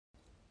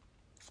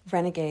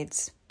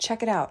Renegades,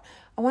 check it out.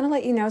 I want to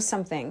let you know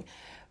something.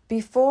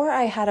 Before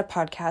I had a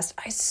podcast,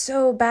 I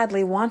so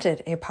badly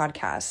wanted a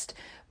podcast,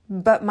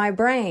 but my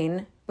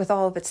brain, with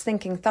all of its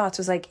thinking thoughts,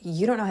 was like,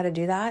 you don't know how to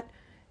do that?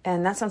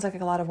 And that sounds like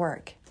a lot of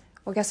work.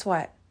 Well, guess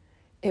what?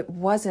 It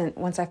wasn't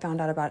once I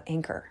found out about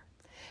Anchor.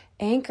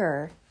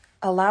 Anchor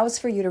allows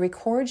for you to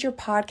record your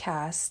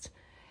podcast.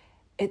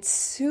 It's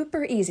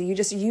super easy. You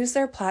just use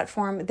their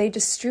platform. They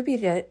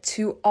distribute it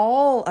to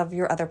all of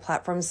your other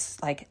platforms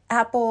like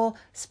Apple,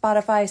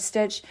 Spotify,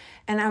 Stitch.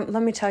 And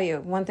let me tell you,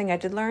 one thing I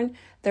did learn,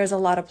 there's a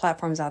lot of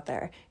platforms out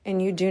there.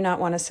 And you do not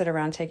want to sit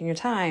around taking your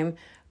time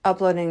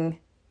uploading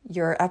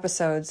your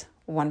episodes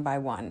one by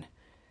one.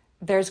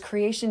 There's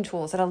creation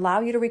tools that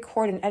allow you to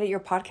record and edit your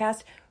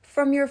podcast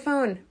from your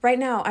phone. Right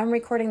now, I'm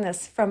recording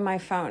this from my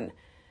phone.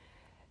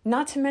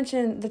 Not to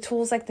mention the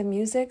tools like the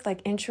music,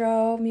 like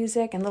intro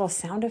music and little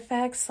sound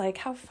effects. Like,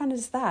 how fun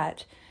is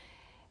that?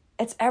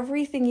 It's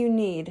everything you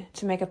need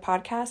to make a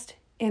podcast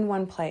in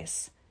one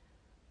place.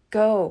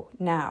 Go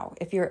now.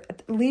 If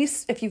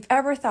you've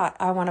ever thought,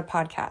 I want a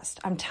podcast,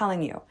 I'm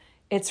telling you,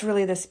 it's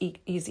really this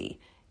easy.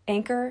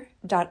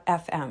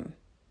 Anchor.fm.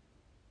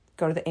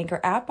 Go to the Anchor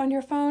app on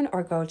your phone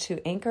or go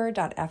to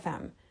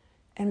anchor.fm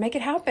and make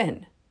it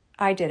happen.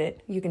 I did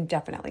it. You can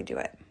definitely do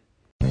it.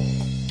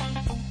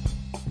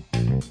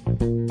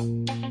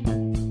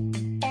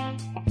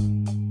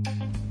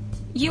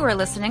 You are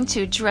listening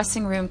to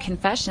Dressing Room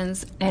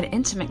Confessions, an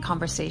intimate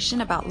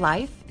conversation about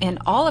life in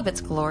all of its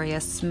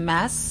glorious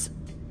mess.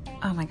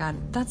 Oh my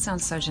God, that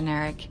sounds so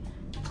generic.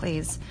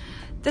 Please.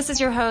 This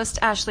is your host,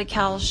 Ashley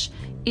Kelsch.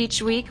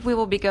 Each week we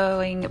will be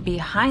going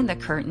behind the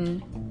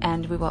curtain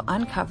and we will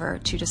uncover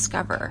to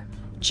discover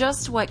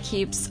just what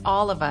keeps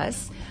all of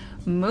us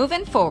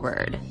moving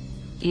forward,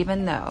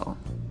 even though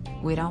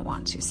we don't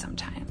want to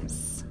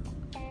sometimes.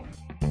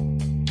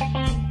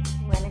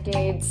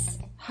 Renegades.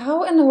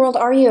 How in the world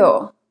are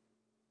you?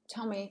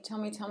 Tell me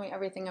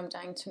everything I'm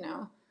dying to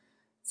know.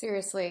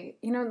 Seriously.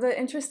 You know, the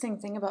interesting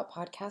thing about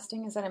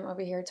podcasting is that I'm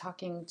over here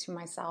talking to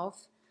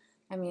myself.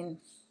 I mean,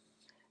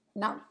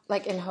 not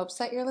like in hopes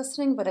that you're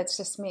listening, but it's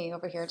just me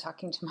over here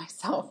talking to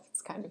myself.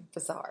 It's kind of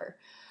bizarre.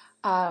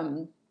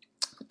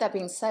 That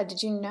being said,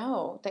 did you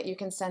know that you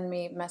can send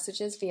me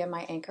messages via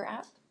my Anchor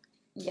app?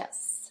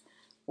 Yes.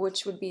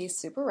 Which would be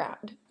super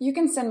rad. You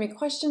can send me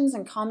questions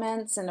and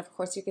comments, and of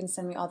course you can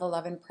send me all the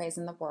love and praise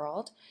in the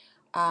world.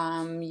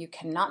 You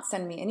cannot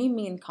send me any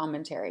mean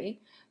commentary.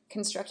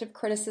 Constructive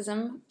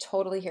criticism,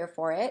 totally here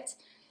for it.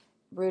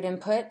 Rude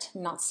input,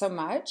 not so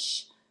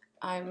much.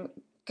 I'm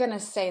going to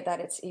say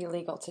that it's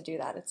illegal to do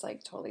that. It's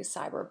like totally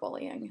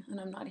cyberbullying, and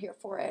I'm not here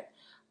for it.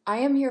 I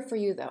am here for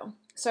you, though.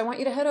 So I want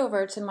you to head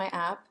over to my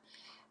app.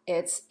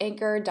 It's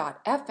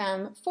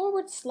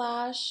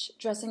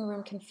anchor.fm/Dressing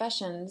Room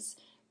Confessions,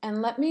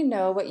 and let me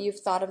know what you've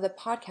thought of the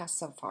podcast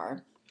so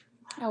far.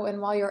 Oh,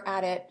 and while you're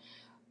at it,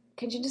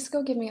 could you just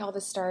go give me all the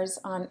stars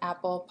on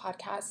Apple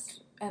Podcasts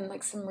and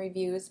like some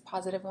reviews,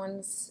 positive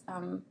ones?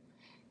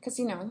 Because,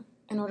 you know,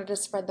 in order to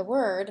spread the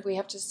word, we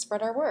have to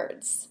spread our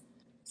words.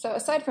 So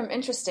aside from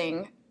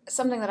interesting,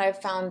 something that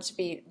I've found to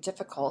be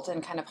difficult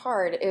and kind of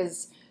hard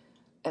is,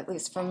 at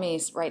least for me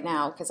right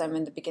now, because I'm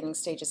in the beginning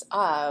stages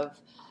of,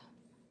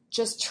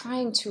 just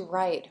trying to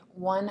write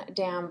one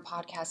damn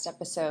podcast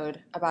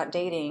episode about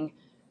dating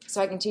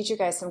so I can teach you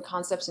guys some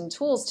concepts and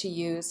tools to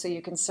use so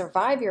you can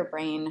survive your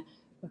brain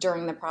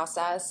during the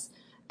process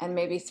and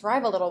maybe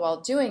thrive a little while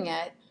doing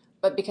it.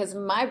 But because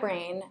my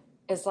brain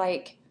is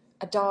like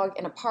a dog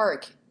in a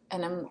park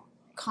and I'm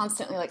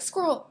constantly like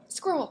squirrel,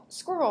 squirrel,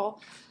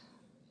 squirrel,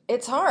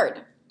 it's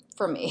hard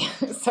for me.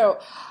 So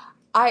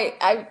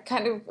I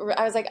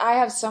was like, I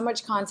have so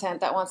much content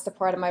that wants to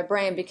pour out of my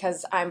brain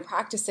because I'm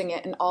practicing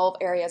it in all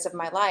areas of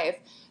my life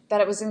that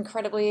it was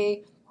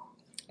incredibly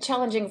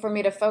challenging for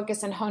me to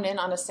focus and hone in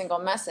on a single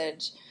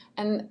message.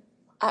 And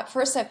at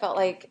first I felt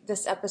like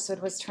this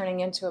episode was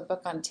turning into a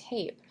book on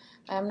tape.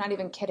 I'm not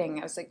even kidding.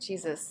 I was like,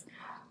 Jesus.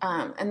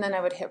 And then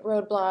I would hit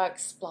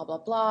roadblocks, blah, blah,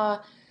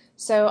 blah.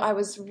 So I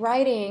was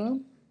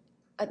writing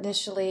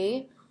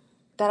initially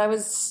that I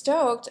was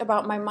stoked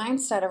about my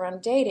mindset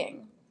around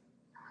dating.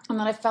 And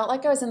that I felt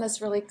like I was in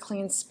this really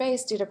clean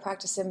space due to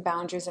practicing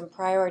boundaries and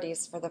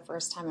priorities for the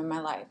first time in my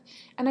life.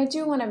 And I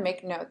do want to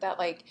make note that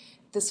like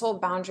this whole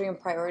boundary and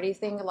priority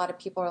thing, a lot of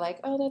people are like,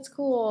 oh, that's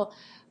cool.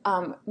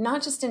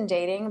 Not just in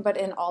dating, but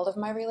in all of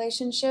my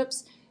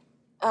relationships,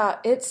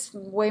 it's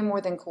way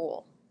more than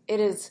cool. It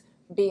is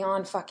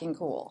beyond fucking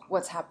cool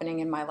what's happening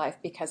in my life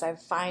because I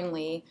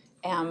finally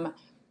am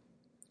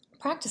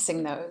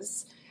practicing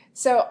those.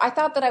 So I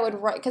thought that I would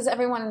write, because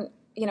everyone,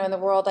 you know, in the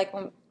world, like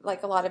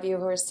a lot of you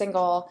who are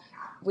single,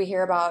 we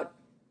hear about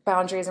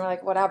boundaries and we're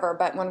like, whatever.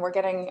 But when we're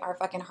getting our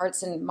fucking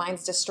hearts and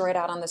minds destroyed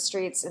out on the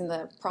streets in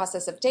the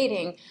process of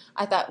dating,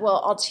 I thought,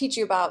 well, I'll teach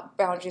you about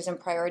boundaries and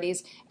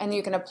priorities and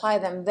you can apply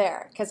them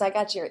there. Because I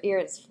got your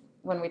ears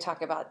when we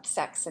talk about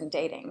sex and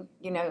dating.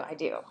 You know I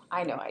do.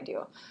 I know I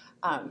do.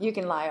 You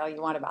can lie all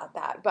you want about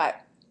that.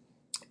 But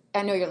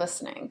I know you're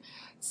listening.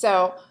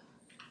 So,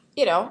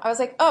 you know, I was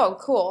like, oh,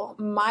 cool.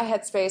 My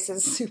headspace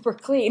is super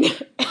clean.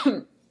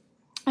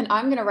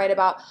 I'm going to write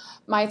about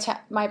my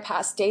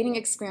past dating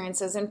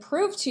experiences and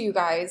prove to you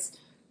guys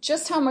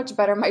just how much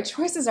better my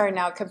choices are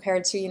now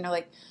compared to,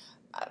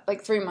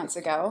 like 3 months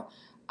ago.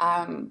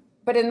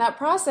 But in that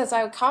process,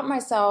 I caught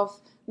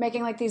myself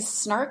making like these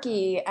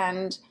snarky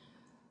and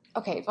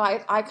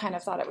I kind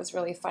of thought it was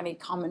really funny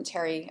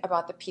commentary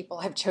about the people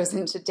I've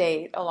chosen to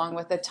date, along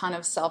with a ton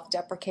of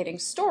self-deprecating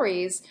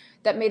stories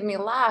that made me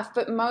laugh.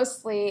 But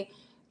mostly,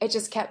 it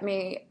just kept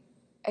me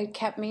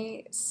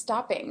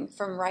stopping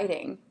from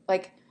writing.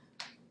 Like,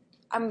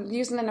 I'm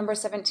using the number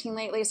 17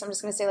 lately, so I'm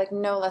just going to say like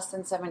no less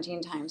than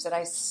 17 times that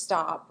I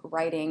stop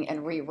writing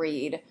and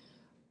reread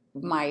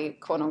my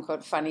quote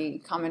unquote funny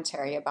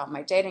commentary about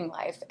my dating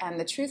life. And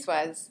the truth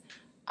was,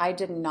 I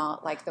did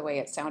not like the way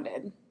it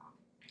sounded.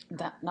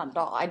 Not at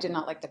all. I did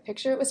not like the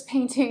picture it was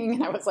painting.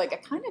 And I was like, I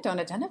kind of don't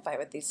identify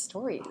with these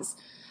stories.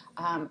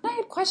 I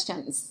had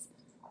questions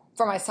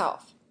for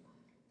myself,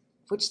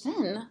 which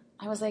then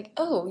I was like,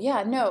 oh,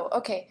 yeah, no,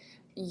 okay.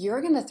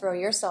 You're going to throw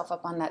yourself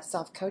up on that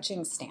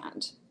self-coaching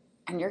stand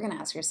and you're going to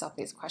ask yourself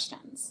these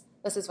questions.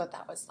 This is what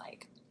that was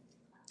like.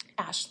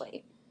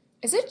 Ashley,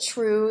 is it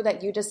true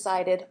that you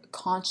decided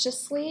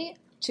consciously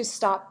to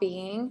stop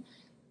being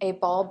a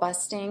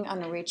ball-busting,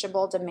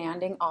 unreachable,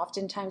 demanding,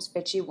 oftentimes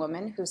bitchy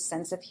woman whose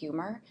sense of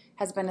humor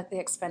has been at the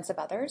expense of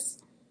others?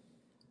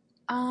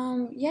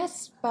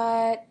 Yes,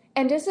 but...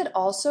 And is it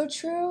also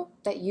true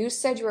that you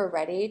said you were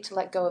ready to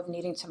let go of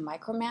needing to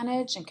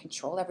micromanage and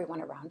control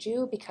everyone around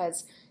you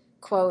because,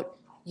 quote,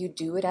 you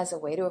do it as a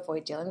way to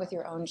avoid dealing with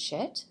your own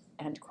shit,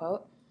 end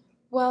quote?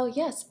 Well,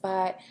 yes,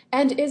 but...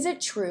 And is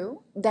it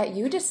true that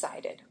you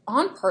decided,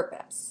 on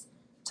purpose,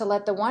 to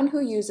let the one who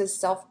uses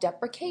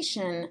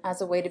self-deprecation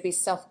as a way to be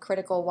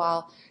self-critical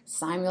while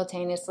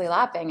simultaneously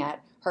laughing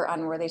at her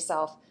unworthy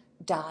self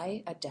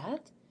die a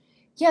death?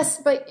 Yes,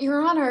 but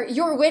Your Honor,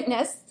 your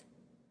witness...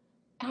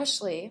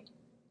 Ashley,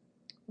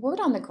 word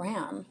on the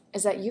gram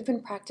is that you've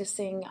been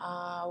practicing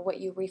what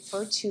you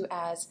refer to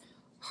as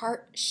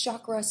heart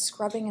chakra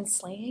scrubbing and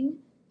slaying.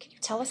 Can you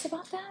tell us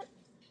about that?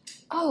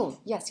 Oh,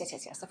 yes,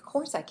 of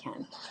course I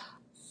can.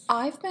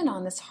 I've been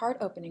on this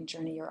heart-opening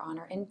journey, Your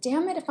Honor, and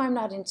damn it if I'm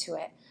not into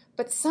it.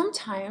 But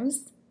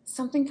sometimes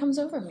something comes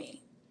over me.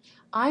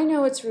 I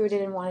know it's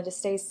rooted in wanting to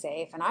stay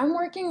safe, and I'm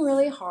working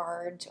really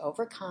hard to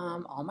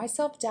overcome all my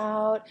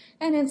self-doubt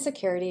and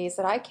insecurities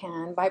that I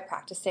can by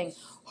practicing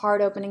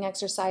heart-opening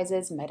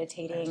exercises,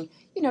 meditating,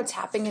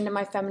 tapping into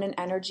my feminine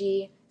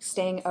energy,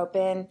 staying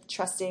open,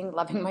 trusting,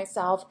 loving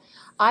myself.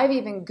 I've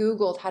even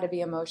Googled how to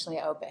be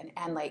emotionally open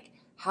and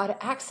how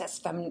to access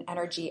feminine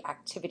energy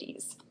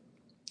activities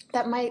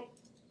that might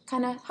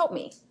kind of help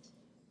me.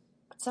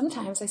 But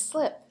sometimes I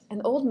slip,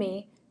 and old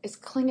me is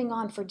clinging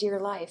on for dear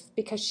life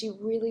because she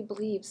really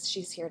believes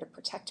she's here to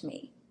protect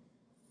me.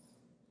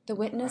 The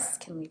witness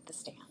can leave the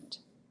stand.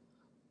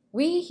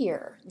 We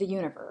here, the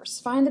universe,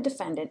 find the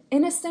defendant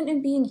innocent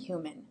in being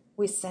human.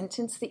 We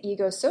sentence the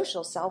ego's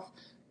social self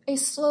a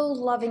slow,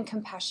 loving,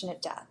 compassionate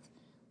death.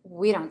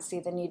 We don't see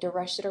the need to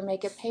rush it or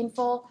make it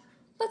painful.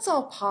 Let's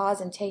all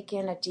pause and take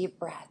in a deep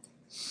breath.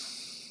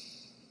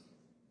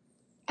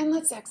 And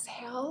let's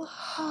exhale.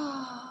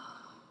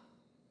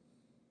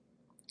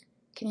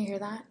 Can you hear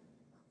that?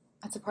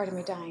 That's a part of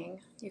me dying,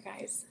 you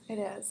guys. It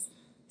is.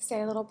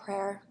 Say a little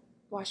prayer.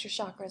 Wash your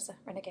chakras,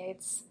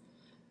 renegades.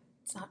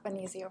 It's not been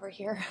easy over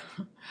here.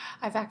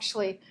 I've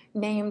actually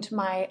named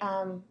my,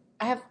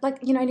 I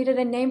needed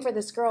a name for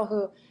this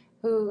girl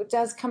who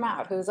does come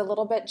out, who's a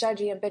little bit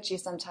judgy and bitchy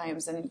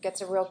sometimes and gets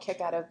a real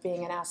kick out of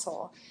being an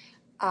asshole.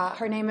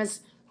 Her name is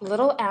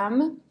Little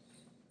M.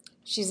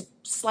 She's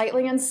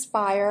slightly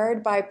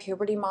inspired by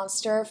Puberty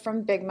Monster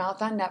from Big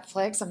Mouth on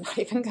Netflix. I'm not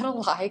even going to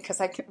lie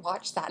because I can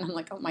watch that and I'm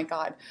like, oh my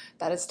God,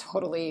 that is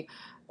totally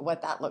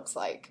what that looks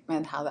like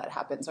and how that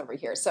happens over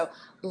here. So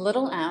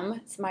Little M,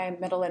 it's my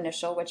middle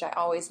initial, which I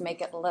always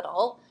make it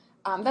little.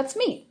 That's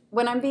me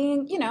when I'm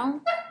being,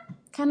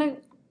 kind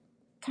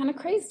of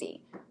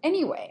crazy.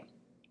 Anyway,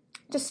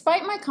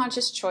 despite my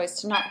conscious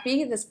choice to not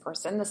be this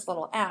person, this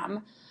Little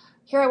M,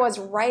 here I was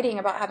writing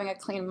about having a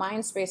clean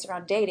mind space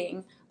around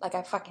dating, like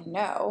I fucking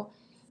know.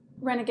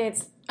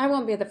 Renegades, I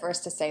won't be the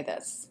first to say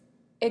this.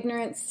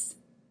 Ignorance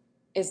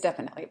is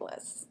definitely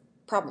bliss.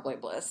 Probably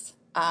bliss.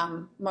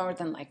 More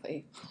than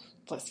likely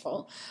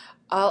blissful.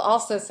 I'll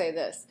also say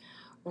this.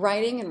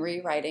 Writing and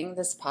rewriting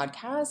this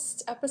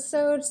podcast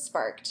episode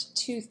sparked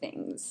two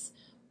things.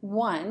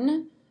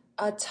 One,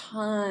 a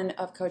ton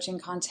of coaching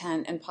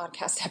content and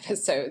podcast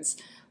episodes.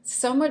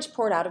 So much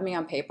poured out of me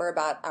on paper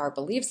about our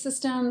belief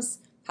systems,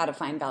 how to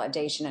find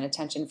validation and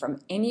attention from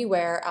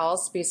anywhere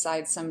else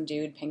besides some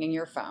dude pinging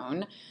your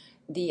phone,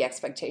 the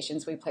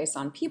expectations we place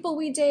on people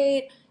we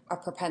date, our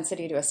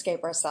propensity to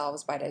escape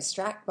ourselves by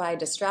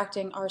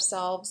distracting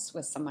ourselves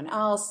with someone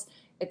else.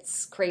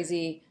 It's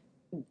crazy.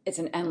 It's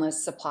an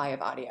endless supply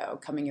of audio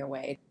coming your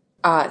way.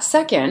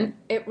 Second,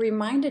 it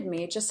reminded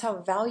me just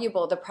how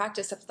valuable the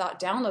practice of thought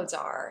downloads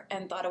are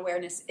and thought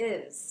awareness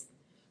is,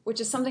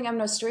 which is something I'm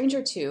no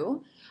stranger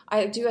to.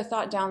 I do a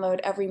thought download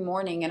every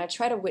morning, and I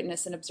try to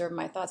witness and observe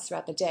my thoughts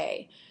throughout the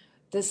day.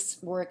 This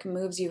work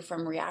moves you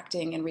from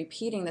reacting and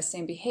repeating the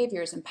same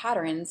behaviors and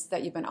patterns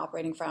that you've been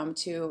operating from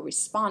to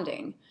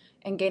responding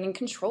and gaining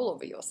control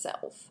over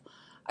yourself.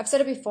 I've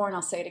said it before and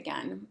I'll say it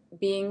again.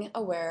 Being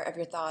aware of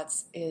your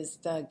thoughts is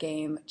the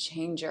game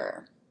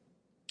changer.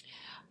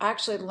 I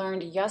actually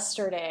learned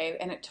yesterday,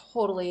 and it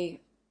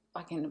totally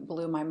fucking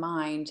blew my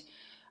mind,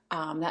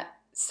 that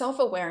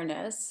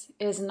self-awareness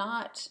is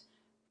not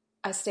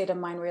a state of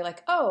mind where you're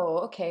like, oh,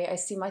 okay, I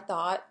see my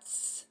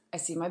thoughts, I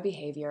see my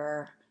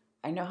behavior,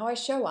 I know how I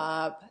show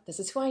up, this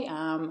is who I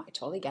am, I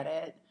totally get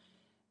it.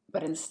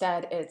 But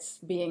instead, it's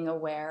being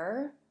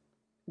aware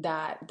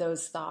that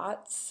those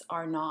thoughts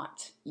are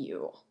not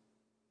you.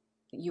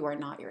 You are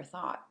not your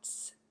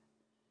thoughts.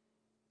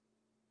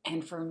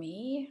 And for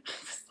me, I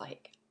was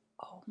like,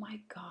 oh my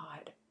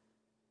God.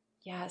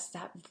 Yes,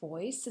 that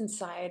voice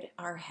inside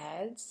our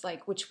heads,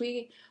 like which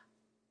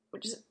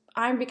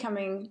I'm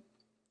becoming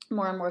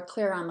more and more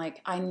clear on,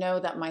 like, I know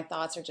that my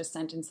thoughts are just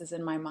sentences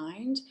in my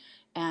mind,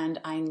 and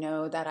I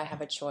know that I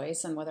have a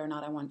choice on whether or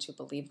not I want to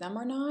believe them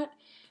or not.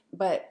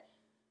 But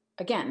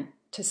again,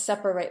 to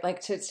separate,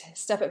 like to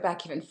step it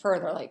back even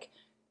further, like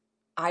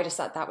I just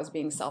thought that was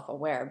being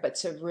self-aware, but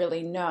to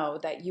really know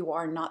that you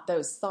are not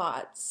those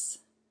thoughts.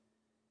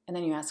 And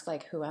then you ask,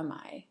 like, who am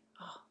I?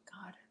 Oh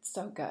God, it's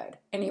so good.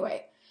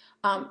 Anyway,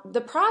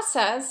 the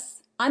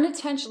process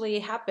unintentionally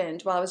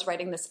happened while I was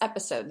writing this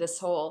episode, this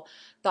whole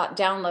thought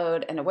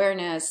download and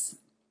awareness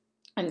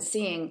and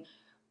seeing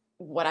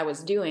what I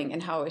was doing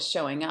and how I was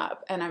showing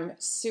up. And I'm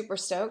super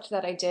stoked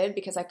that I did,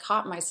 because I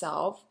caught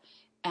myself,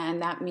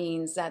 and that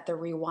means that the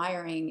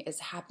rewiring is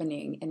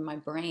happening in my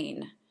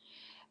brain.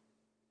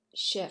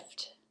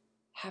 Shift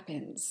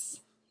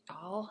happens,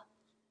 y'all.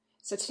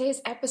 So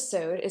today's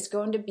episode is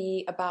going to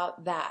be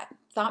about that.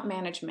 Thought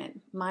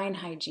management, mind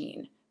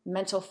hygiene,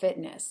 mental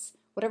fitness,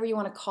 whatever you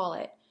want to call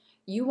it.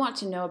 You want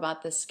to know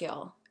about this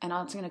skill, and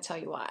I'm going to tell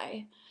you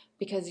why.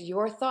 Because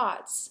your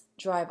thoughts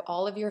drive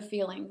all of your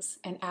feelings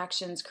and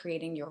actions,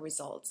 creating your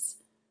results.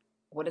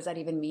 What does that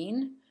even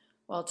mean?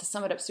 Well, to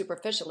sum it up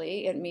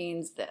superficially, it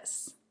means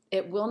this.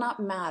 It will not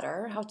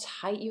matter how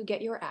tight you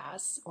get your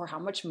ass or how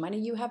much money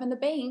you have in the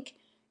bank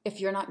if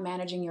you're not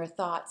managing your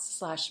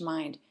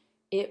thoughts/mind.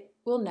 It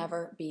will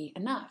never be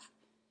enough.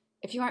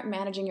 If you aren't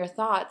managing your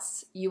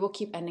thoughts, you will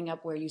keep ending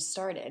up where you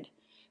started.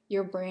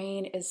 Your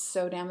brain is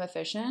so damn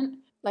efficient,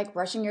 like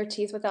brushing your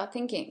teeth without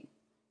thinking,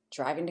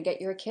 driving to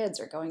get your kids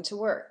or going to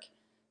work,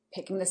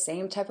 picking the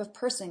same type of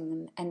person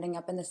and ending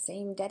up in the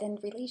same dead-end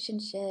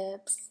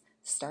relationships,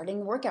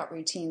 starting workout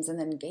routines and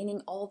then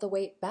gaining all the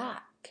weight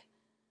back.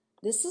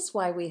 This is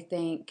why we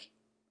think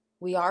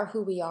we are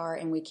who we are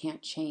and we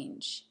can't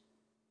change.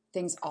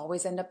 Things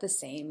always end up the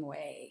same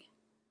way.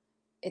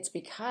 It's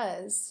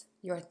because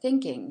your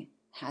thinking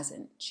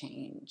hasn't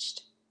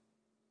changed.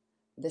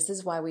 This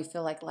is why we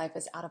feel like life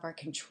is out of our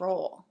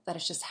control, that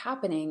it's just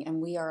happening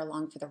and we are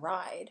along for the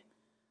ride.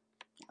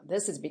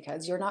 This is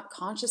because you're not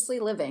consciously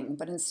living,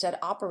 but instead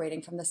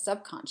operating from the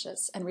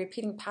subconscious and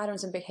repeating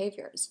patterns and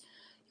behaviors.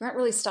 You aren't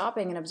really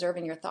stopping and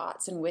observing your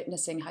thoughts and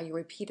witnessing how you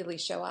repeatedly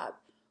show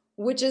up,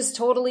 which is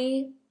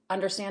totally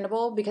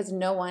understandable because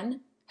no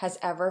one has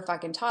ever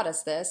fucking taught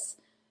us this.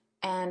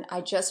 And I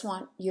just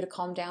want you to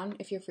calm down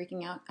if you're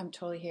freaking out. I'm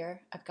totally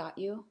here. I've got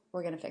you.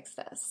 We're going to fix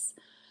this.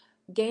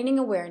 Gaining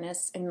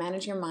awareness and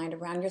managing your mind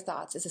around your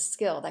thoughts is a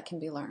skill that can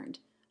be learned.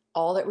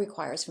 All it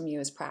requires from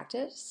you is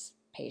practice,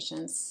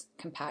 patience,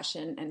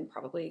 compassion, and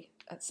probably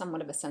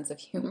somewhat of a sense of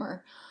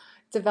humor.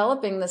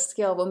 Developing this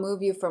skill will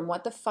move you from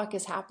what the fuck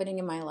is happening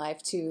in my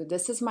life to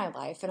this is my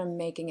life and I'm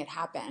making it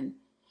happen.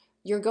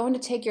 You're going to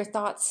take your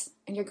thoughts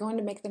and you're going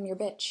to make them your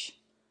bitch.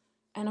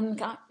 And I'm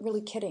not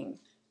really kidding.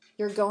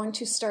 You're going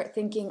to start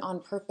thinking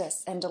on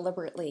purpose and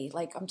deliberately,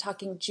 like I'm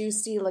talking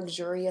juicy,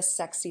 luxurious,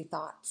 sexy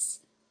thoughts.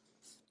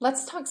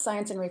 Let's talk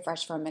science and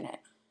refresh for a minute.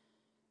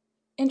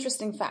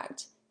 Interesting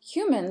fact.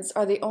 Humans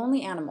are the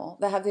only animal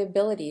that have the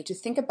ability to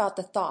think about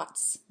the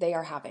thoughts they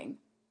are having.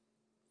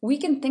 We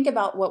can think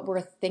about what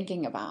we're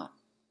thinking about.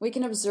 We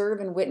can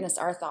observe and witness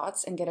our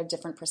thoughts and get a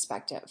different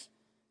perspective.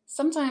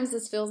 Sometimes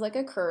this feels like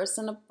a curse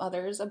and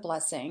others a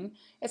blessing.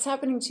 It's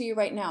happening to you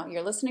right now.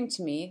 You're listening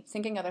to me,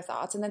 thinking other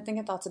thoughts, and then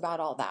thinking thoughts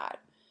about all that.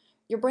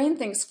 Your brain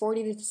thinks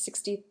 40 to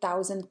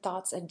 60,000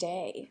 thoughts a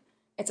day.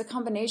 It's a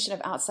combination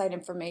of outside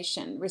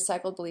information,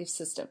 recycled belief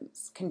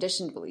systems,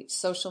 conditioned beliefs,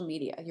 social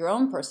media, your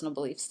own personal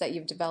beliefs that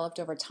you've developed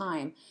over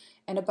time,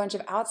 and a bunch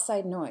of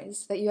outside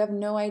noise that you have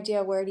no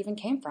idea where it even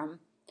came from.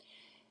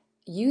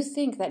 You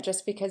think that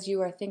just because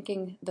you are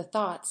thinking the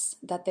thoughts,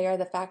 that they are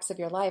the facts of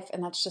your life,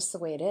 and that's just the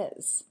way it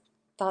is.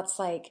 Thoughts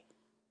like,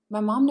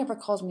 my mom never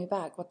calls me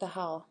back. What the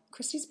hell?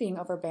 Christy's being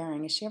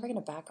overbearing. Is she ever going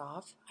to back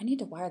off? I need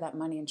to wire that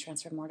money and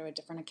transfer more to a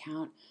different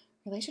account.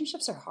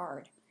 Relationships are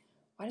hard.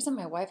 Why doesn't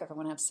my wife ever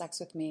want to have sex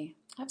with me?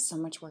 I have so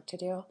much work to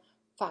do.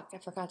 Fuck, I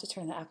forgot to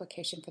turn in the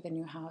application for the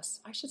new house.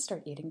 I should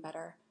start eating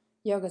better.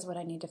 Yoga's what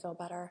I need to feel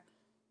better.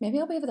 Maybe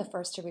I'll be the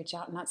first to reach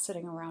out, not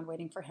sitting around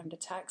waiting for him to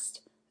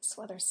text. This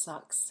weather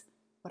sucks.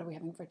 What are we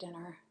having for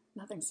dinner?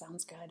 Nothing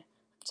sounds good.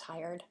 I'm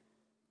tired.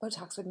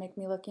 Botox would make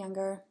me look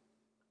younger.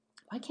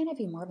 Why can't I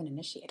be more of an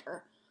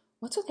initiator?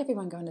 What's with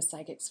everyone going to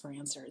psychics for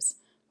answers?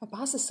 My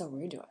boss is so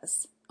rude to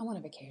us. I want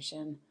a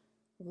vacation.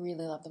 Really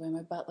love the way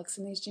my butt looks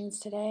in these jeans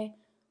today.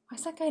 Why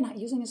is that guy not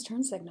using his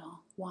turn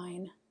signal?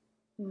 Wine.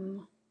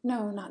 No,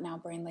 not now,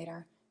 brain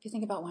later. If you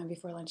think about wine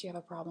before lunch, you have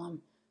a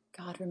problem.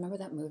 God, remember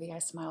that movie, I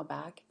Smile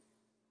Back?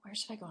 Where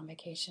should I go on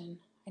vacation?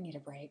 I need a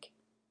break.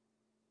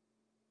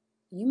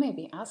 You may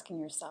be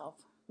asking yourself,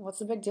 what's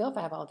the big deal if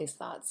I have all these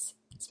thoughts?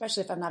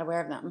 Especially if I'm not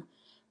aware of them.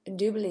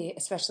 Doubly,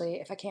 especially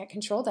if I can't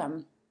control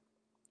them.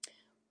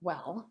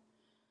 Well,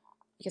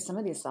 because some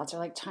of these thoughts are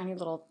like tiny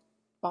little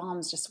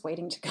bombs just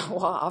waiting to go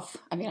off.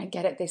 I mean, I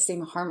get it. They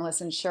seem harmless,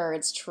 and sure,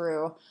 it's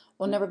true.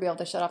 We'll never be able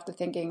to shut off the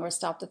thinking or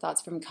stop the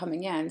thoughts from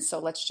coming in, so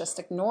let's just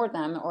ignore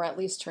them or at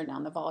least turn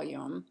down the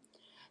volume.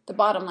 The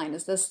bottom line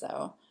is this,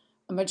 though.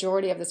 A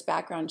majority of this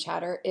background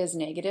chatter is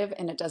negative,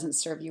 and it doesn't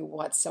serve you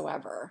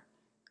whatsoever.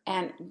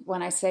 And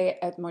when I say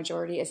a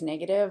majority is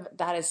negative,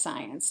 that is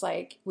science.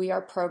 Like, we are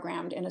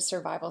programmed in a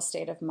survival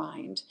state of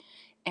mind.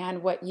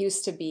 And what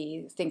used to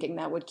be thinking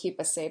that would keep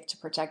us safe to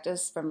protect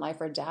us from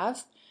life or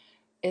death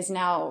is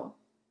now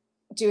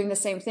doing the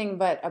same thing,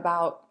 but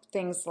about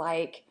things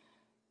like,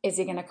 is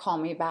he going to call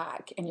me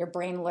back? And your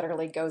brain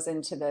literally goes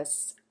into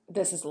this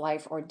is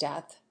life or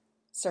death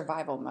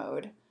survival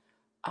mode.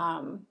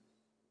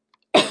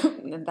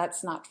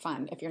 That's not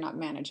fun if you're not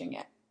managing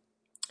it.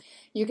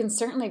 You can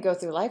certainly go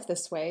through life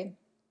this way,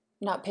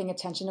 not paying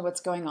attention to what's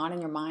going on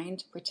in your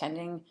mind,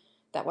 pretending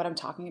that what I'm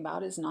talking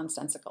about is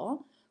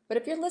nonsensical. But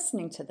if you're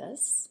listening to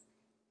this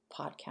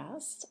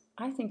podcast,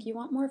 I think you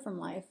want more from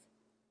life,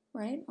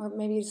 right? Or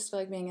maybe you just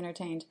feel like being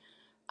entertained.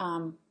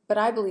 But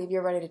I believe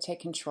you're ready to take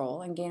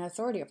control and gain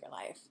authority over your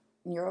life.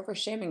 And you're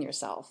overshaming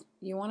yourself.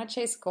 You want to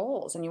chase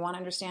goals and you want to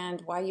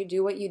understand why you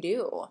do what you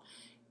do.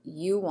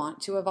 You want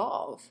to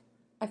evolve.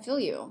 I feel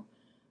you.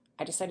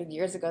 I decided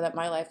years ago that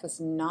my life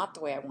was not the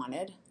way I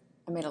wanted.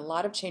 I made a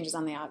lot of changes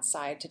on the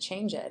outside to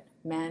change it.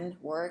 Men,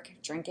 work,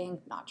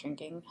 drinking, not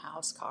drinking,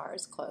 house,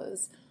 cars,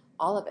 clothes,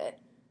 all of it.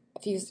 A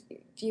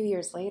few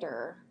years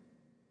later,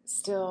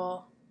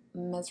 still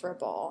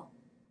miserable.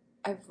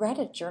 I read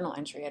a journal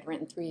entry I'd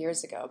written 3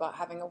 years ago about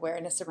having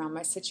awareness around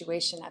my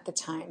situation at the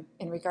time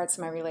in regards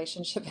to my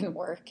relationship and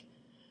work.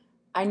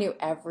 I knew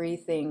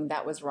everything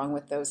that was wrong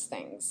with those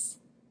things.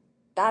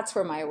 That's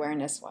where my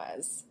awareness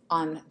was,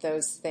 on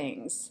those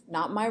things,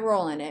 not my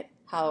role in it,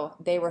 how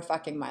they were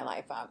fucking my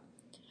life up.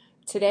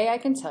 Today I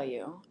can tell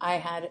you I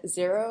had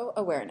zero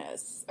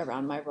awareness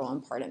around my role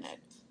and part in it.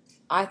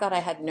 I thought I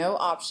had no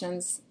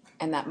options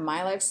and that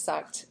my life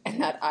sucked and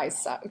that I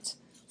sucked.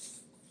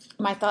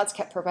 My thoughts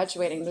kept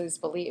perpetuating these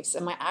beliefs,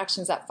 and my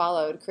actions that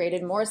followed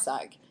created more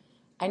suck.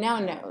 I now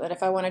know that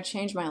if I want to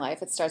change my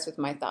life, it starts with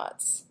my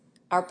thoughts.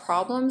 Our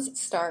problems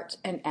start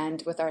and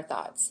end with our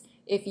thoughts.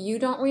 If you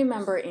don't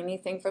remember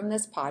anything from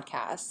this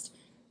podcast,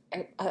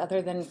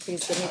 other than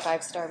please give me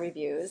 5-star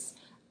reviews,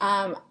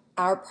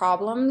 our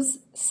problems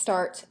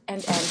start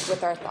and end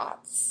with our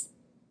thoughts,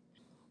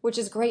 which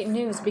is great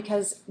news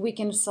because we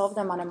can solve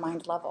them on a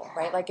mind level,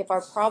 right? Like if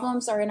our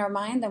problems are in our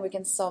mind, then we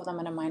can solve them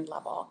on a mind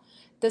level.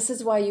 This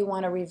is why you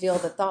want to reveal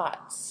the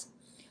thoughts.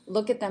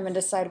 Look at them and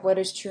decide what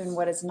is true and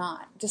what is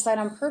not. Decide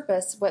on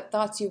purpose what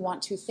thoughts you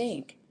want to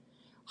think.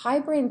 High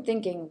brain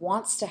thinking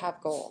wants to have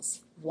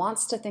goals,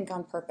 wants to think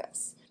on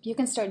purpose. You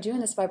can start doing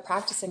this by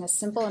practicing a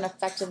simple and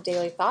effective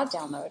daily thought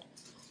download.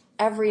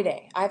 Every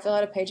day, I fill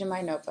out a page in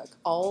my notebook.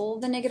 All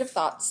the negative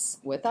thoughts,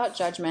 without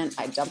judgment,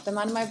 I dump them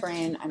out of my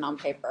brain and on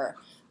paper.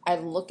 I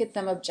look at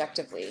them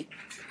objectively.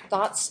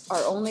 Thoughts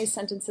are only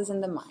sentences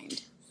in the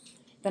mind.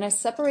 Then I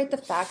separate the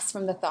facts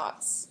from the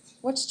thoughts.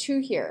 What's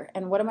true here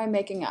and what am I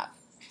making up?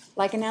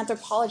 Like an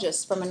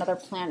anthropologist from another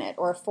planet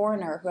or a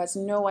foreigner who has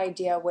no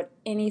idea what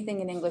anything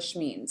in English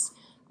means.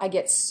 I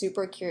get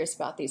super curious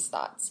about these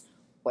thoughts.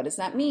 What does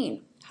that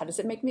mean? How does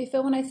it make me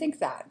feel when I think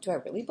that? Do I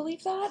really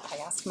believe that? I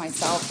ask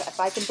myself if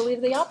I can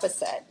believe the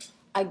opposite.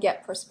 I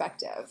get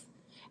perspective.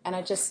 And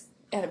I just,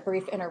 at a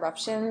brief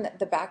interruption,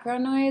 the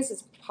background noise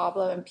is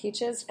Pablo and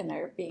Peaches, and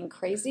they're being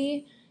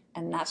crazy,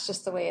 and that's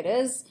just the way it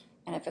is.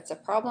 And if it's a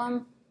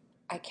problem,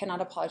 I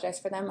cannot apologize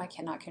for them. I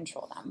cannot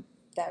control them.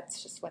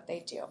 That's just what they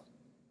do.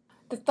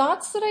 The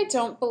thoughts that I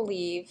don't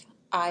believe,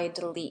 I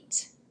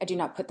delete. I do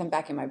not put them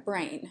back in my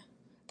brain.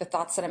 The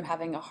thoughts that I'm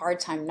having a hard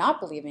time not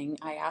believing,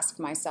 I ask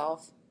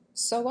myself,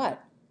 so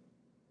what?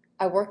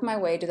 I work my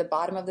way to the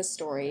bottom of the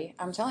story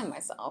I'm telling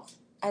myself.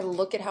 I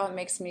look at how it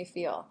makes me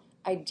feel.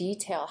 I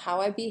detail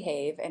how I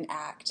behave and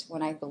act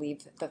when I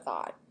believe the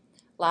thought.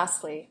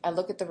 Lastly, I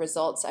look at the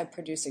results I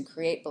produce and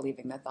create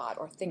believing the thought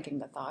or thinking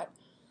the thought.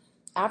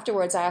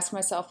 Afterwards, I ask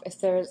myself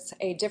if there's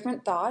a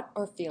different thought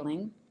or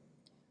feeling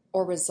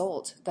or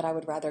result that I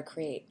would rather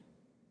create.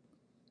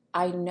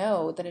 I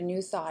know that a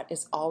new thought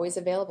is always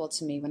available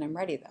to me when I'm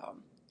ready, though,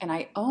 and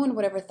I own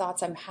whatever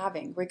thoughts I'm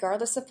having,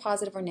 regardless of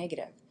positive or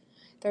negative.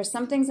 There are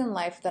some things in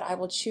life that I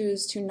will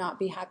choose to not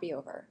be happy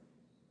over.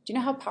 Do you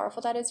know how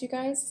powerful that is, you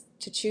guys?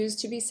 To choose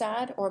to be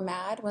sad or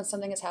mad when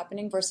something is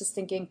happening versus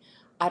thinking,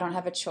 I don't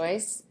have a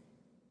choice.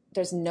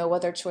 There's no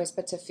other choice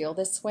but to feel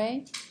this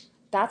way.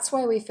 That's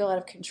why we feel out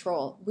of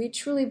control. We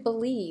truly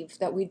believe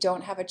that we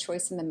don't have a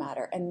choice in the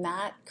matter, and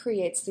that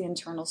creates the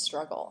internal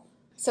struggle.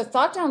 So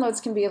thought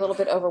downloads can be a little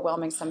bit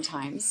overwhelming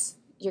sometimes.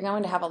 You're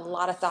going to have a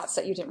lot of thoughts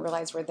that you didn't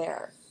realize were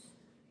there.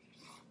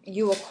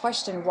 You will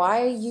question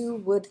why you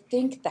would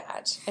think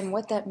that and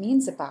what that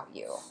means about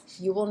you.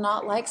 You will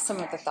not like some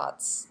of the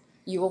thoughts.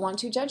 You will want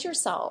to judge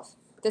yourself.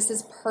 This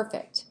is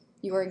perfect.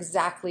 You are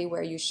exactly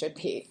where you should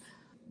be.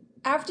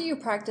 After you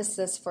practice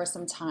this for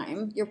some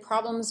time, your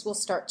problems will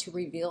start to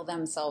reveal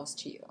themselves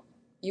to you.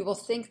 You will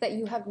think that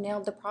you have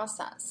nailed the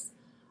process.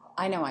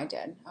 I know I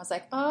did. I was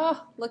like,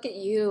 oh, look at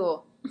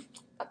you.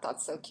 That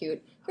thought's so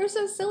cute. You're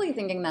so silly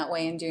thinking that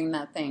way and doing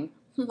that thing.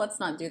 Let's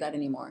not do that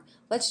anymore.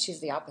 Let's choose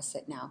the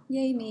opposite now.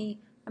 Yay me.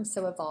 I'm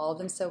so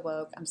evolved. I'm so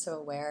woke. I'm so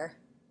aware.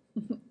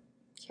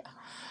 Yeah.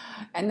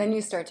 And then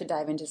you start to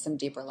dive into some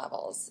deeper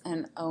levels.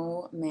 And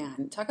oh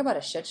man, talk about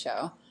a shit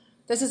show.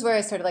 This is where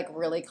I started like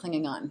really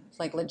clinging on,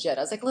 like legit.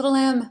 I was like, little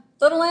M,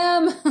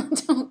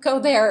 don't go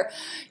there.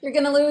 You're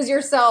going to lose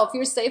yourself.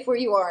 You're safe where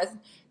you are.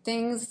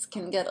 Things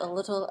can get a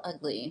little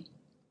ugly.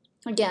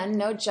 Again,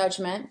 no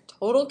judgment,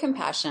 total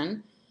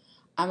compassion.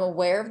 I'm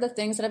aware of the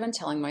things that I've been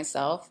telling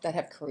myself that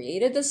have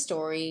created the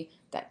story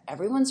that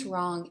everyone's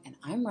wrong and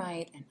I'm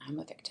right and I'm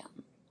a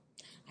victim.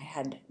 I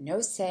had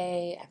no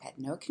say, I've had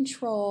no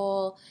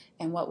control,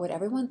 and what would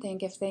everyone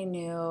think if they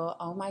knew,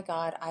 oh my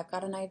God, I've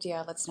got an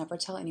idea, let's never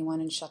tell anyone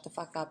and shut the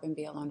fuck up and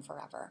be alone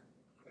forever.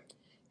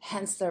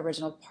 Hence the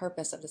original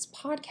purpose of this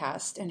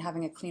podcast and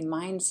having a clean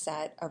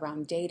mindset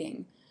around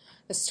dating.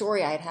 The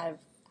story I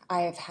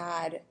have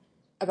had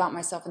about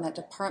myself in that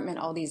department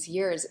all these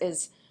years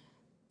is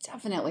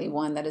definitely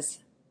one that is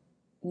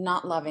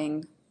not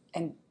loving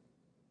and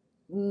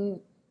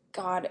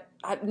God,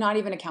 I'm not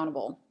even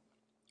accountable.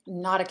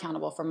 Not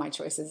accountable for my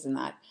choices in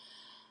that.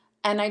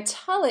 And I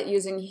tell it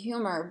using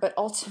humor, but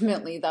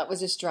ultimately that was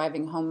just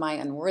driving home my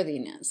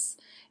unworthiness.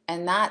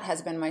 And that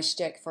has been my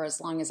shtick for as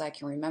long as I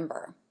can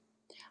remember.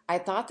 I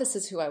thought this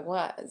is who I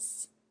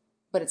was,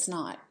 but it's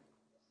not.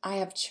 I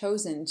have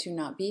chosen to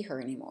not be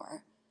her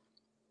anymore.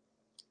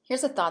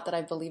 Here's a thought that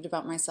I've believed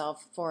about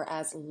myself for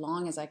as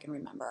long as I can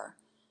remember.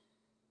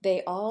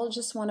 They all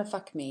just want to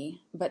fuck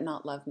me, but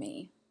not love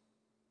me.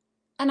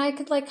 And I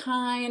could like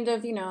kind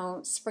of,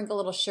 sprinkle a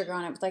little sugar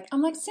on it with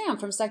I'm like Sam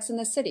from Sex and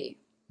the City.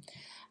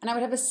 And I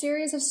would have a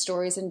series of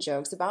stories and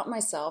jokes about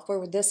myself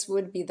where this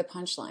would be the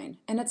punchline.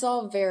 And it's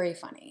all very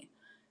funny.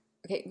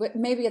 Okay,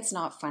 maybe it's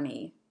not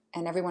funny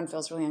and everyone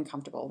feels really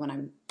uncomfortable when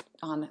I'm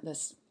on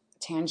this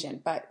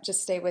tangent, but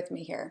just stay with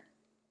me here.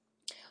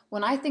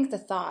 When I think the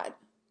thought,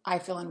 I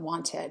feel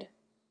unwanted.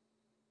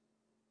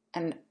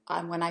 And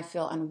when I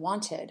feel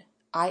unwanted,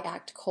 I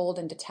act cold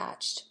and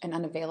detached and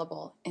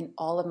unavailable in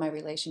all of my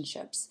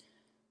relationships.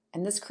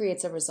 And this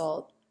creates a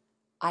result.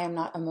 I am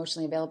not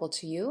emotionally available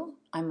to you.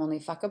 I'm only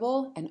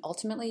fuckable. And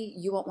ultimately,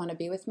 you won't want to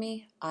be with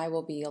me. I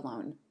will be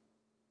alone.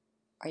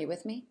 Are you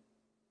with me?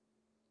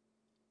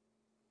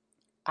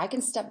 I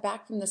can step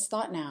back from this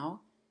thought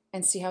now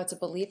and see how it's a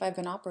belief I've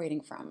been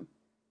operating from.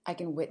 I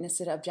can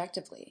witness it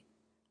objectively.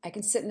 I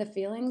can sit in the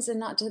feelings and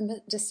not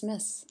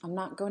dismiss. I'm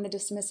not going to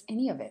dismiss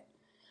any of it.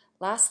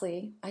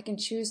 Lastly, I can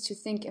choose to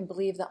think and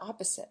believe the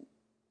opposite.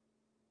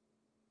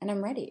 And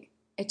I'm ready.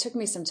 It took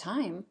me some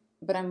time,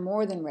 but I'm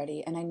more than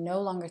ready, and I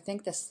no longer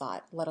think this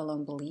thought, let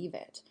alone believe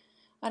it.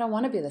 I don't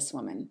want to be this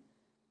woman.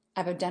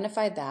 I've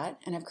identified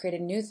that, and I've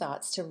created new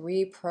thoughts to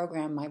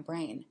reprogram my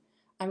brain.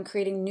 I'm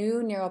creating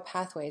new neural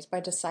pathways by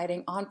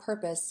deciding on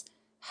purpose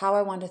how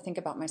I want to think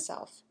about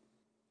myself.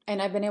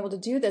 And I've been able to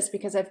do this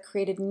because I've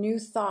created new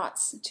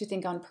thoughts to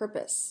think on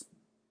purpose.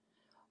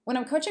 When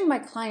I'm coaching my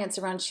clients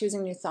around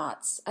choosing new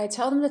thoughts, I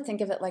tell them to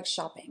think of it like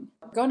shopping.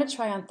 I'm going to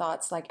try on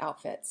thoughts like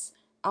outfits.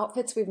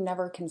 Outfits we've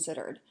never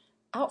considered.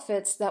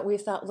 Outfits that we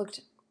thought looked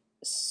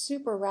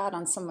super rad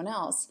on someone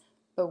else,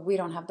 but we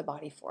don't have the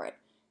body for it.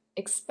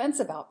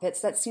 Expensive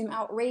outfits that seem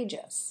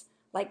outrageous,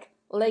 like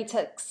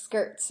latex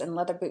skirts and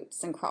leather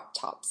boots and crop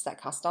tops that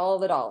cost all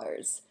the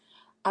dollars.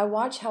 I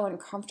watch how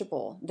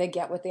uncomfortable they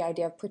get with the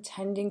idea of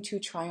pretending to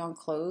try on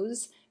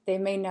clothes they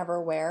may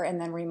never wear and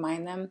then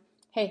remind them,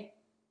 hey,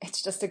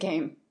 it's just a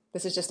game.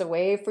 This is just a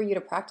way for you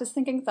to practice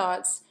thinking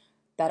thoughts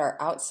that are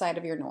outside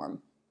of your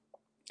norm.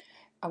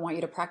 I want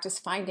you to practice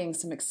finding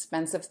some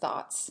expensive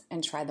thoughts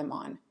and try them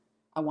on.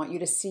 I want you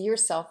to see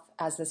yourself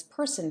as this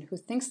person who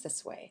thinks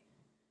this way.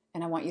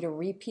 And I want you to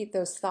repeat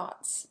those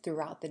thoughts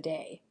throughout the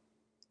day.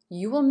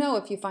 You will know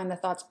if you find the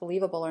thoughts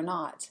believable or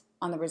not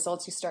on the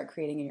results you start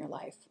creating in your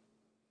life.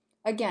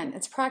 Again,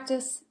 it's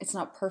practice. It's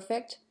not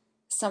perfect.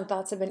 Some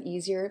thoughts have been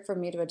easier for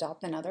me to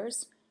adopt than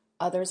others.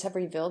 Others have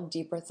revealed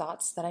deeper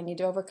thoughts that I need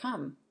to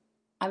overcome.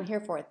 I'm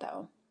here for it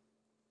though.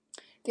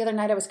 The other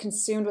night I was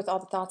consumed with all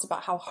the thoughts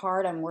about how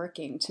hard I'm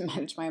working to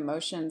manage my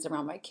emotions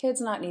around my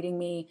kids not needing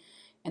me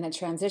and a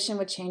transition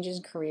with changes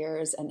in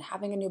careers and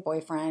having a new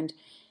boyfriend.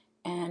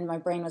 And my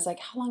brain was like,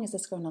 how long is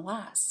this going to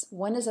last?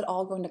 When is it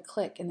all going to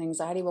click and the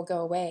anxiety will go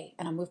away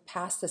and I'll move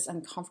past this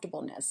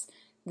uncomfortableness?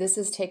 This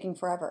is taking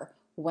forever.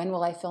 When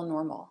will I feel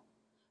normal?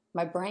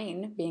 My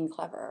brain, being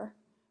clever,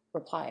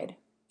 replied,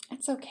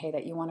 It's okay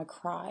that you want to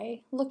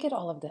cry. Look at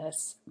all of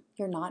this.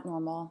 You're not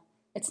normal.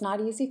 It's not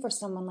easy for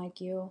someone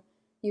like you.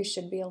 You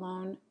should be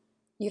alone.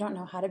 You don't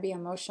know how to be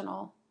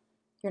emotional.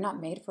 You're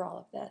not made for all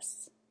of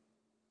this.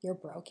 You're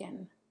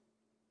broken.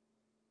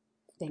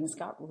 Things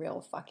got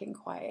real fucking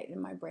quiet in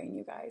my brain,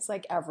 you guys.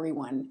 Like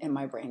everyone in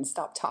my brain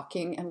stopped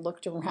talking and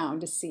looked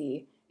around to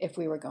see if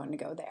we were going to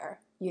go there,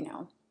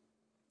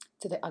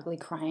 to the ugly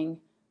crying.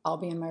 I'll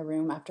be in my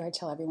room after I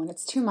tell everyone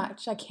it's too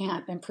much. I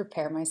can't, and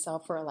prepare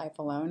myself for a life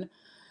alone.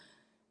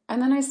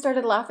 And then I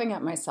started laughing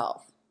at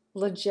myself,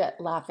 legit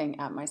laughing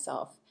at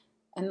myself.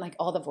 And like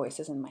all the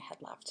voices in my head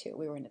laughed too.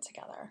 We were in it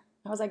together.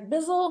 I was like,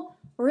 Bizzle,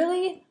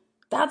 really?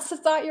 That's the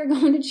thought you're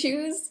going to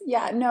choose?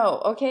 Yeah,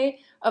 no, okay?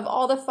 Of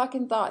all the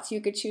fucking thoughts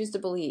you could choose to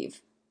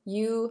believe,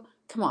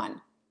 come on,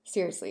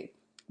 seriously.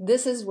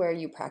 This is where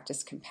you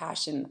practice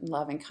compassion,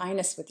 love, and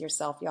kindness with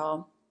yourself,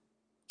 y'all.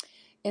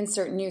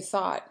 Insert new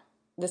thought.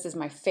 This is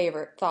my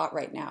favorite thought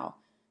right now.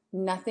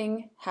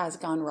 Nothing has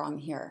gone wrong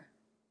here.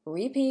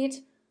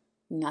 Repeat,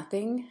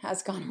 nothing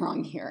has gone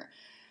wrong here.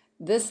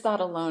 This thought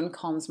alone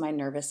calms my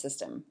nervous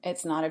system.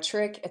 It's not a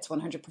trick, it's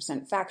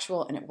 100%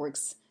 factual, and it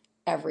works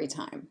every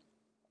time.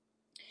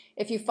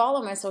 If you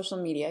follow my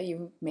social media,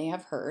 you may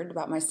have heard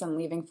about my son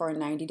leaving for a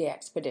 90-day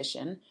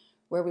expedition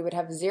where we would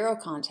have zero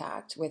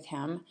contact with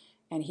him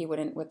and he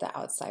wouldn't with the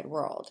outside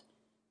world.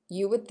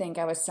 You would think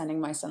I was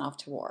sending my son off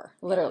to war.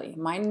 Literally,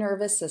 my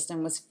nervous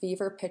system was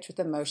fever pitch with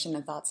emotion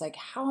and thoughts like,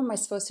 how am I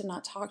supposed to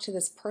not talk to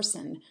this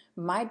person,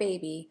 my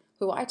baby,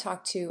 who I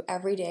talk to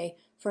every day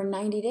for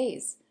 90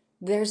 days?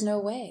 There's no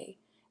way.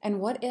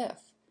 And what if?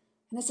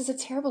 And this is a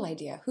terrible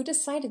idea. Who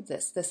decided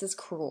this? This is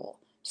cruel.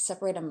 To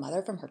separate a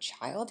mother from her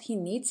child? He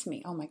needs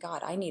me. Oh my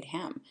God, I need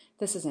him.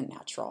 This isn't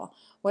natural.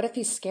 What if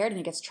he's scared and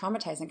he gets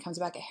traumatized and comes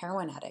back a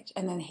heroin addict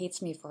and then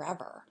hates me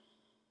forever?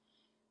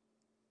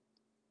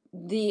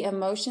 The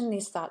emotion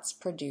these thoughts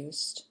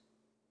produced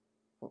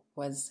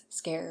was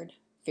scared,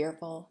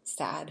 fearful,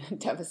 sad,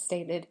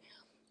 devastated.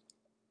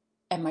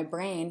 And my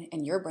brain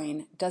and your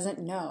brain doesn't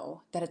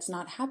know that it's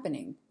not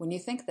happening when you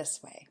think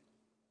this way.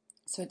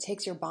 So it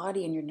takes your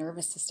body and your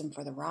nervous system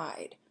for the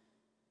ride.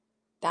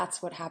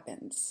 That's what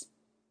happens.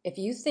 If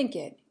you think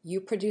it,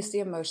 you produce the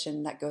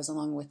emotion that goes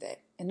along with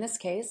it. In this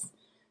case,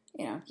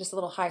 just a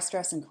little high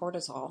stress and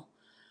cortisol.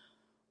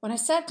 When I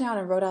sat down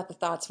and wrote out the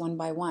thoughts one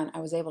by one, I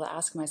was able to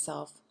ask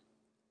myself,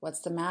 what's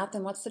the math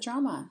and what's the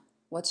drama?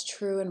 What's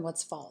true and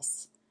what's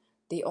false?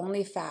 The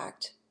only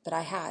fact that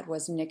I had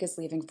was Nick is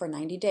leaving for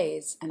 90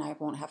 days and I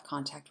won't have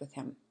contact with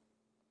him.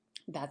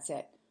 That's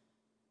it.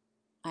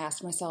 I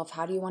asked myself,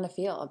 how do you want to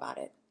feel about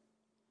it?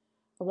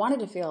 I wanted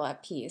to feel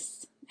at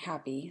peace,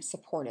 happy,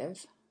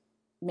 supportive,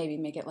 maybe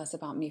make it less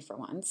about me for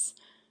once.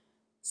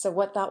 So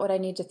what thought would I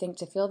need to think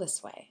to feel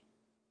this way?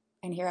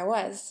 And here I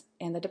was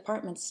in the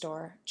department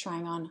store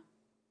trying on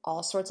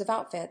all sorts of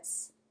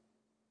outfits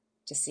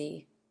to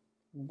see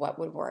what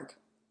would work.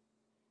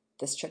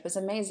 This trip is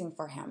amazing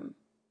for him.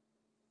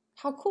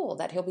 How cool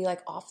that he'll be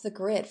like off the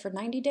grid for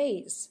 90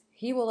 days.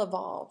 He will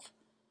evolve.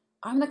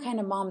 I'm the kind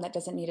of mom that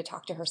doesn't need to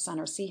talk to her son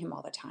or see him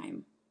all the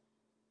time.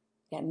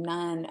 Yet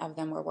none of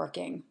them were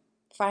working.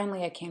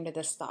 Finally, I came to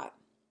this thought.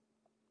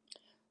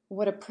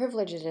 What a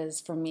privilege it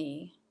is for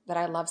me that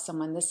I love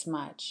someone this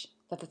much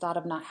that the thought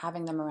of not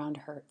having them around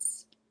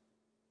hurts.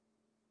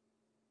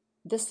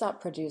 This thought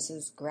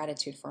produces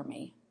gratitude for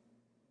me.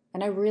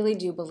 And I really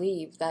do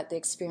believe that the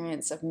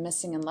experience of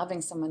missing and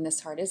loving someone this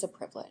hard is a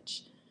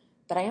privilege.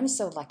 That I am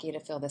so lucky to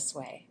feel this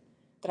way.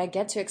 That I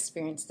get to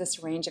experience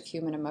this range of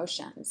human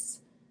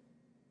emotions.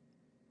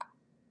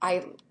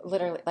 I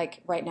literally,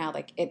 right now,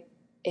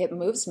 it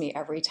moves me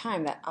every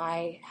time that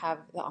I have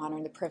the honor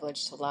and the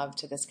privilege to love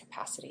to this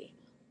capacity.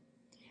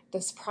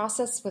 This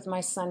process with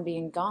my son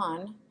being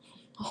gone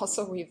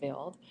also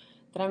revealed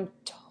that I'm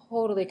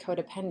totally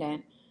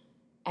codependent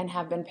and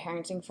have been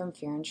parenting from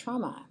fear and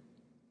trauma,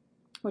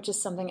 which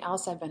is something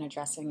else I've been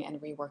addressing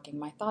and reworking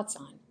my thoughts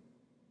on.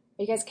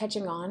 Are you guys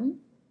catching on?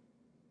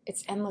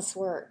 It's endless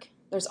work.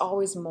 There's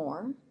always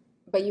more,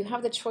 but you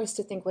have the choice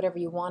to think whatever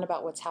you want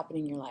about what's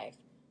happening in your life.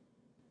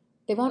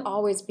 They won't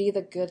always be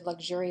the good,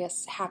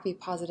 luxurious, happy,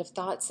 positive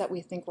thoughts that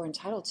we think we're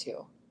entitled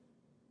to.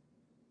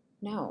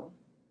 No,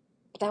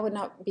 but that would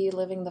not be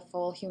living the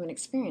full human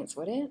experience,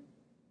 would it?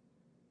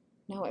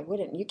 No, it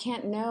wouldn't. You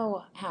can't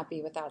know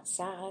happy without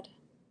sad.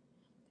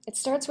 It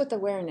starts with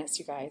awareness,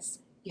 you guys.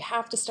 You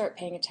have to start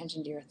paying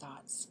attention to your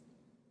thoughts.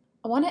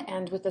 I want to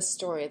end with a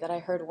story that I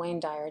heard Wayne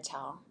Dyer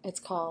tell. It's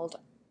called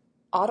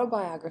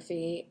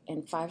Autobiography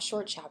in 5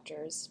 Short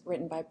Chapters,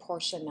 written by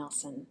Portia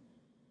Nelson.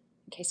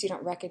 In case you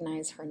don't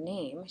recognize her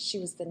name, she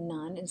was the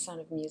nun in Sound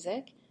of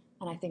Music,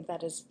 and I think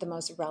that is the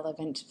most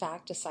relevant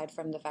fact, aside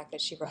from the fact that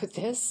she wrote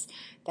this,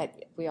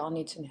 that we all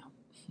need to know.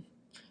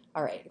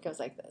 All right, it goes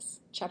like this.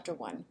 Chapter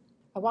 1.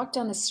 I walk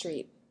down the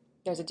street.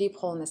 There's a deep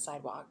hole in the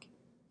sidewalk.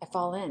 I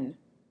fall in.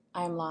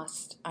 I am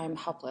lost. I am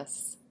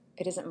helpless.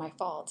 It isn't my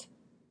fault.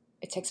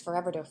 It takes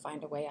forever to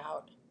find a way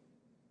out.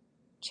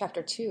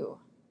 Chapter 2.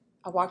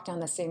 I walk down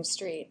the same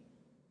street.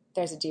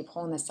 There's a deep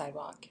hole in the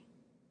sidewalk.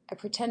 I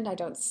pretend I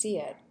don't see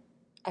it.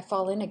 I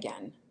fall in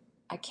again.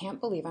 I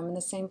can't believe I'm in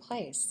the same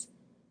place.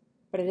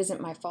 But it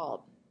isn't my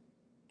fault,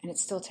 and it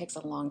still takes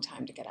a long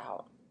time to get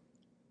out.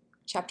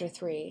 Chapter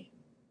 3.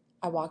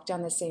 I walk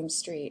down the same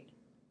street.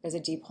 There's a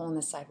deep hole in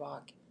the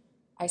sidewalk.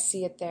 I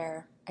see it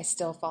there. I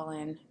still fall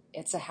in.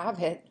 It's a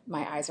habit.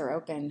 My eyes are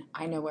open.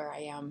 I know where I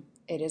am.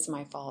 It is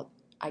my fault.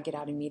 I get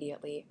out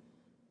immediately.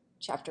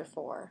 Chapter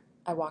 4.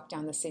 I walk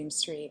down the same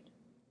street.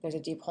 There's a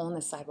deep hole in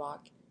the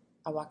sidewalk.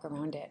 I walk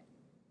around it.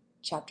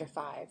 Chapter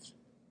 5.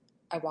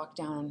 I walk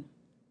down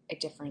a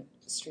different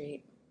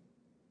street.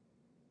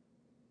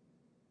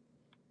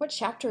 What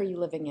chapter are you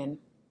living in?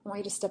 I want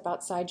you to step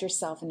outside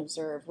yourself and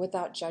observe,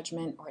 without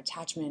judgment or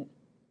attachment,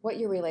 what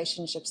your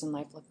relationships in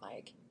life look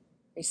like.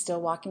 Are you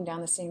still walking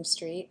down the same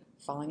street,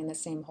 falling in the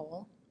same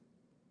hole?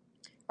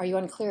 Are you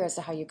unclear as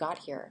to how you got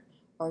here,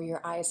 or are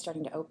your eyes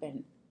starting to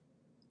open?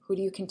 Who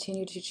do you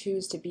continue to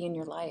choose to be in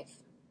your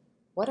life?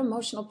 What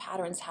emotional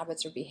patterns,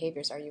 habits, or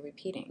behaviors are you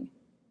repeating?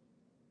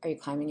 Are you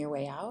climbing your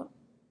way out?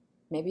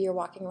 Maybe you're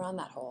walking around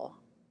that hole.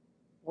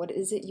 What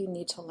is it you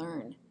need to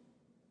learn?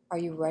 Are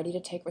you ready to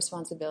take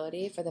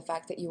responsibility for the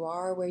fact that you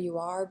are where you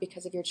are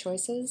because of your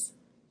choices?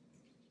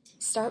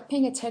 Start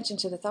paying attention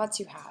to the thoughts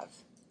you have.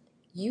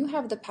 You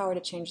have the power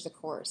to change the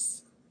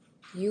course.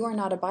 You are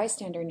not a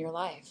bystander in your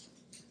life.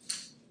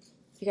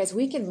 You guys,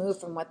 we can move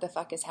from what the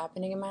fuck is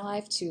happening in my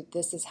life to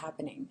this is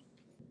happening.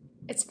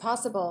 It's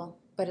possible,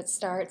 but it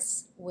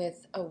starts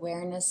with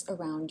awareness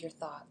around your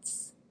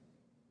thoughts.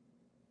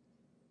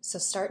 So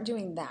start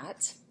doing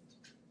that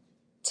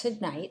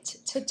tonight,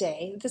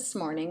 today, this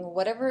morning,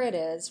 whatever it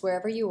is,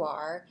 wherever you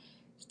are.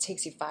 It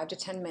takes you 5 to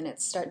 10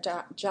 minutes. Start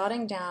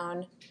jotting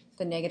down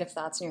the negative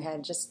thoughts in your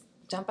head. Just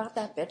dump out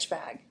that bitch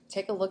bag.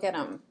 Take a look at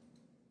them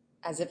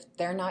as if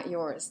they're not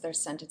yours. They're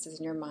sentences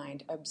in your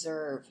mind.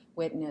 Observe,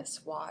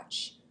 witness,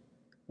 watch.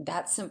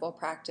 That simple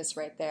practice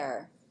right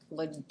there,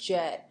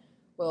 legit,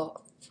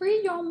 will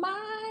free your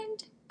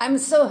mind. I'm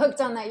so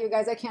hooked on that, you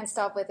guys. I can't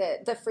stop with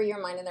it. The free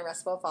your mind and the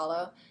rest will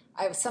follow.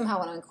 I somehow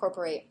want to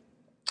incorporate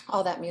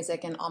all that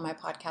music in all my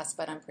podcasts,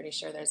 but I'm pretty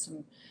sure there's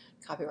some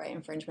copyright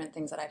infringement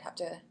things that I'd have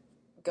to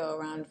go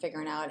around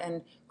figuring out.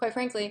 And quite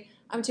frankly,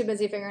 I'm too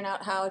busy figuring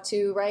out how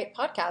to write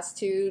podcasts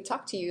to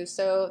talk to you.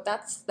 So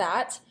that's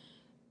that.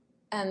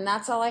 And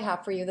that's all I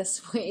have for you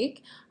this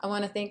week. I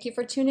want to thank you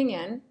for tuning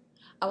in.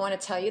 I want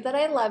to tell you that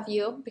I love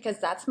you, because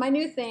that's my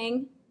new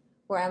thing,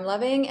 where I'm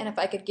loving. And if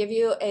I could give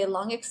you a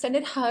long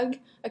extended hug,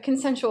 a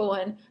consensual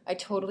one, I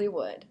totally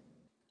would.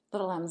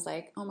 Little M's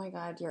like, oh my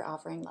God, you're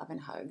offering love and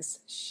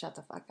hugs. Shut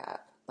the fuck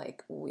up.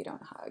 Like, we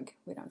don't hug.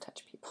 We don't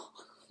touch people.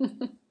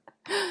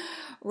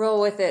 Roll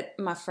with it,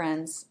 my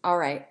friends. All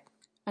right.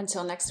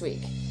 Until next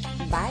week.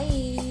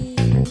 Bye.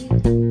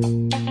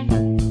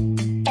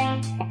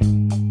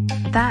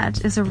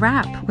 That is a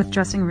wrap with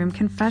Dressing Room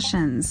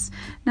Confessions.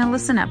 Now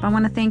listen up. I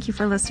want to thank you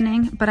for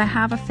listening, but I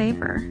have a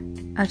favor.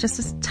 Just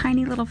a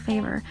tiny little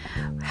favor.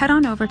 Head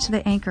on over to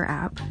the Anchor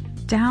app.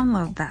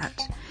 Download that.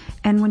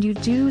 And when you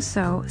do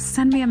so,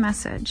 send me a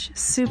message.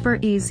 Super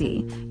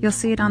easy. You'll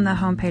see it on the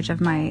homepage of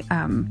my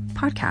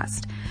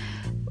podcast.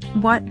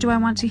 What do I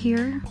want to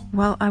hear?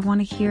 Well, I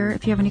want to hear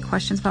if you have any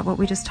questions about what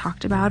we just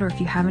talked about, or if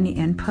you have any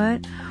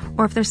input,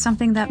 or if there's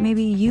something that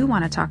maybe you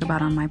want to talk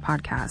about on my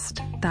podcast.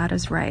 That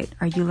is right.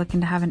 Are you looking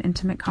to have an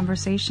intimate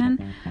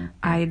conversation?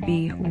 I'd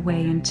be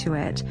way into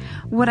it.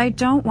 What I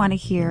don't want to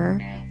hear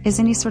is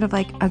any sort of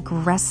like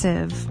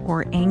aggressive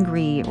or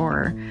angry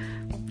or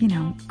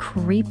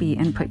creepy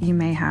input you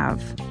may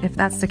have. If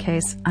that's the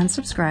case,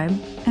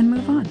 unsubscribe and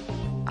move on.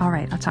 All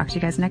right, I'll talk to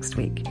you guys next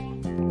week.